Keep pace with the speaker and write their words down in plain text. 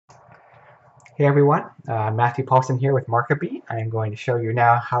Hey everyone, Matthew Paulson here with MarketBeat. I am going to show you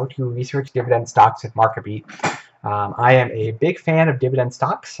now how to research dividend stocks with MarketBeat. I am a big fan of dividend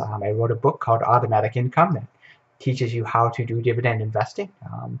stocks. I wrote a book called Automatic Income that teaches you how to do dividend investing.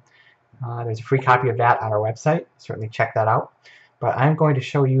 There's a free copy of that on our website. Certainly check that out. But I'm going to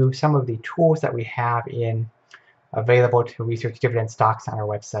show you some of the tools that we have available to research dividend stocks on our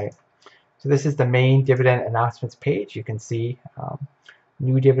website. So this is the main dividend announcements page. You can see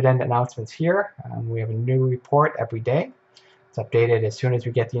new dividend announcements here. We have a new report every day. It's updated as soon as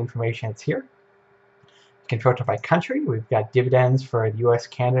we get the information. It's here. You can filter by country. We've got dividends for the US,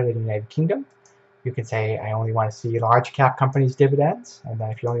 Canada, and the United Kingdom. You can say, I only want to see large cap companies' dividends. And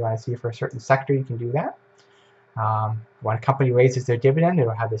then if you only want to see for a certain sector, you can do that. When a company raises their dividend,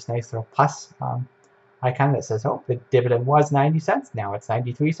 it'll have this nice little plus icon that says, oh, the dividend was 90 cents. Now it's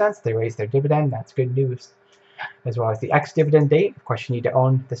 93 cents. They raised their dividend. That's good news. As well as the ex-dividend date. Of course, you need to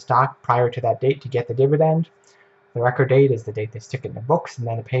own the stock prior to that date to get the dividend. The record date is the date they stick it in the books, and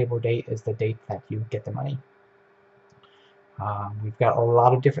then the payable date is the date that you get the money. We've got a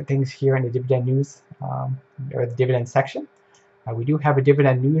lot of different things here in the dividend news, or the dividend section. We do have a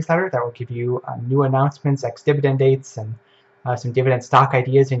dividend newsletter that will give you new announcements, ex-dividend dates, and some dividend stock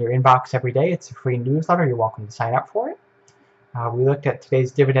ideas in your inbox every day. It's a free newsletter. You're welcome to sign up for it. We looked at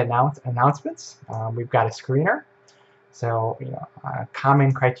today's dividend announcements. We've got a screener. So,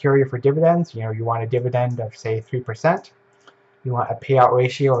 common criteria for dividends. You want a dividend of, say, 3%. You want a payout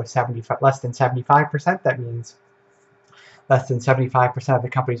ratio of less than 75%. That means less than 75% of the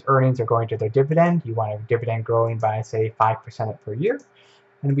company's earnings are going to their dividend. You want a dividend growing by, say, 5% per year.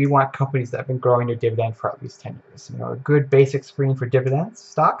 And we want companies that have been growing their dividend for at least 10 years. A good basic screen for dividends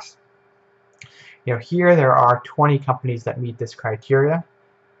stocks. Here there are 20 companies that meet this criteria.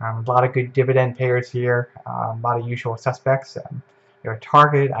 A lot of good dividend payers here, a lot of usual suspects.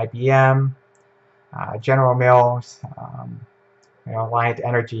 Target, IBM, General Mills, Alliant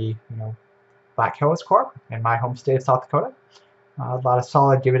Energy, Black Hills Corp in my home state of South Dakota. A lot of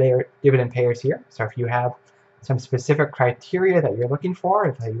solid dividend payers here. So if you have some specific criteria that you're looking for,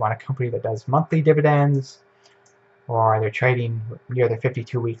 if you want a company that does monthly dividends, or they're trading near the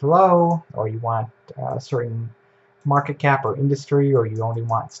 52-week low, or you want a certain market cap or industry, or you only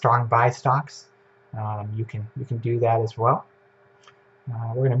want strong buy stocks, you can do that as well.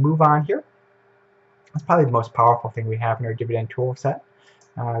 We're going to move on here. That's probably the most powerful thing we have in our dividend tool set.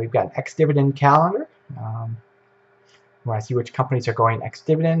 We've got an ex-dividend calendar. You want to see which companies are going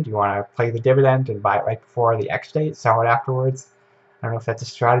ex-dividend. You want to play the dividend and buy it right before the ex date, sell it afterwards. I don't know if that's a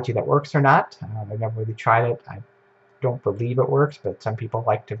strategy that works or not. I've never really tried it. I don't believe it works, but some people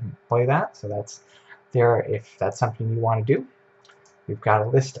like to play that, so that's there if that's something you want to do. We've got a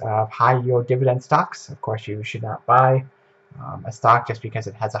list of high yield dividend stocks. Of course, you should not buy a stock just because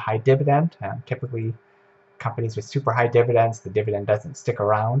it has a high dividend. Typically, companies with super high dividends, the dividend doesn't stick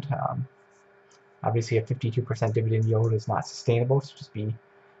around. Obviously, a 52% dividend yield is not sustainable, so just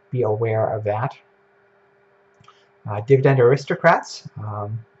be aware of that. Dividend aristocrats.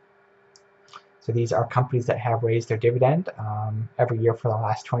 So these are companies that have raised their dividend every year for the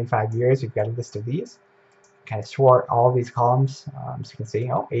last 25 years. We've got a list of these. Kind of sort all of these columns. So you can see,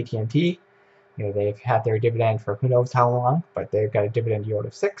 AT&T, they've had their dividend for who knows how long, but they've got a dividend yield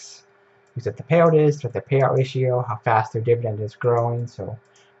of 6. Use what the payout is, what the payout ratio, how fast their dividend is growing. So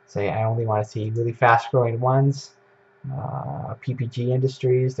say I only want to see really fast growing ones. PPG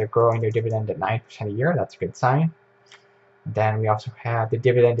Industries, they're growing their dividend at 9% a year. That's a good sign. Then we also have the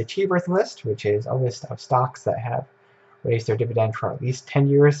Dividend Achievers list, which is a list of stocks that have raised their dividend for at least 10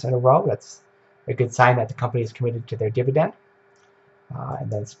 years in a row. That's a good sign that the company is committed to their dividend. And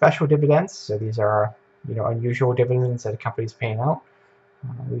then special dividends. So these are unusual dividends that a company is paying out.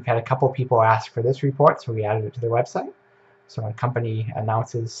 We've had a couple people ask for this report, so we added it to their website. So when a company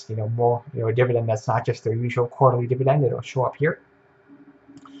announces more a dividend that's not just their usual quarterly dividend, it'll show up here.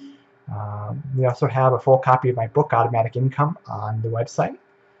 We also have a full copy of my book, Automatic Income, on the website.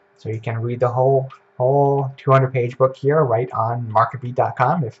 So you can read the whole 200-page book here right on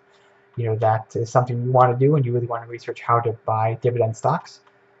MarketBeat.com if that is something you want to do and you really want to research how to buy dividend stocks.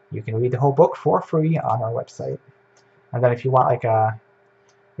 You can read the whole book for free on our website. And then if you want a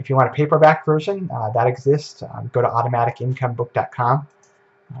paperback version, that exists. Go to automaticincomebook.com.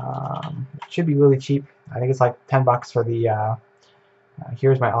 It should be really cheap. I think it's like $10 for the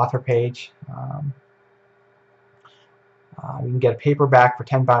here's my author page. You can get a paperback for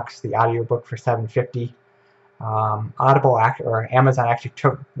 $10, the audiobook for $7.50. Or Amazon actually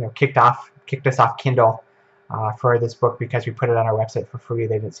kicked us off Kindle for this book because we put it on our website for free.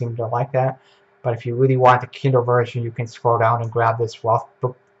 They didn't seem to like that. But if you really want the Kindle version, you can scroll down and grab this Wealth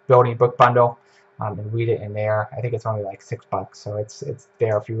Building book bundle. and read it in there. I think it's only like $6, so it's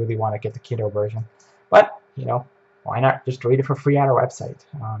there if you really want to get the Kindle version. But why not just read it for free on our website?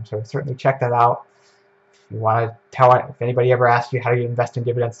 So certainly check that out. If you want to tell it, if anybody ever asks you how to invest in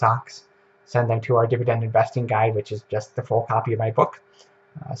dividend stocks, send them to our dividend investing guide, which is just the full copy of my book.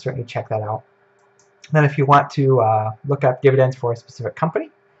 Certainly check that out. Then if you want to look up dividends for a specific company,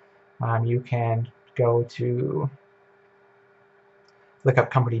 you can go to look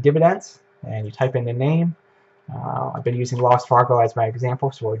up company dividends, and you type in the name. I've been using Wells Fargo as my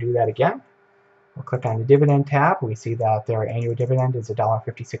example, so we'll do that again. We'll click on the dividend tab. We see that their annual dividend is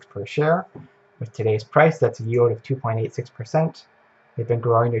 $1.56 per share. With today's price, that's a yield of 2.86%. They've been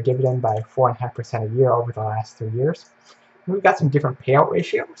growing their dividend by 4.5% a year over the last 3 years. And we've got some different payout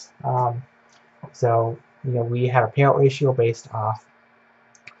ratios. So we have a payout ratio based off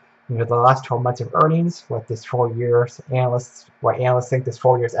the last 12 months of earnings, what analysts think this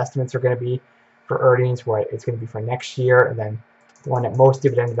full year's estimates are going to be for earnings, what it's going to be for next year, and then the one that most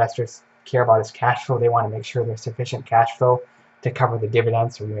dividend investors care about is cash flow. They want to make sure there's sufficient cash flow to cover the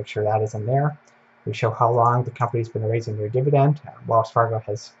dividend, so we make sure that is in there. We show how long the company's been raising their dividend. Wells Fargo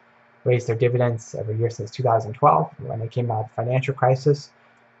has raised their dividends every year since 2012 when they came out of the financial crisis.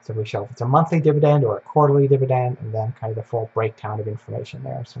 So we show if it's a monthly dividend or a quarterly dividend, and then kind of the full breakdown of information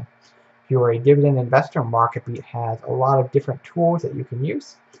there. So if you are a dividend investor, MarketBeat has a lot of different tools that you can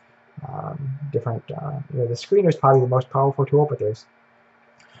use. The screener is probably the most powerful tool, but there's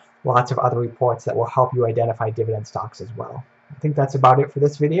lots of other reports that will help you identify dividend stocks as well. I think that's about it for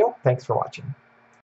this video. Thanks for watching.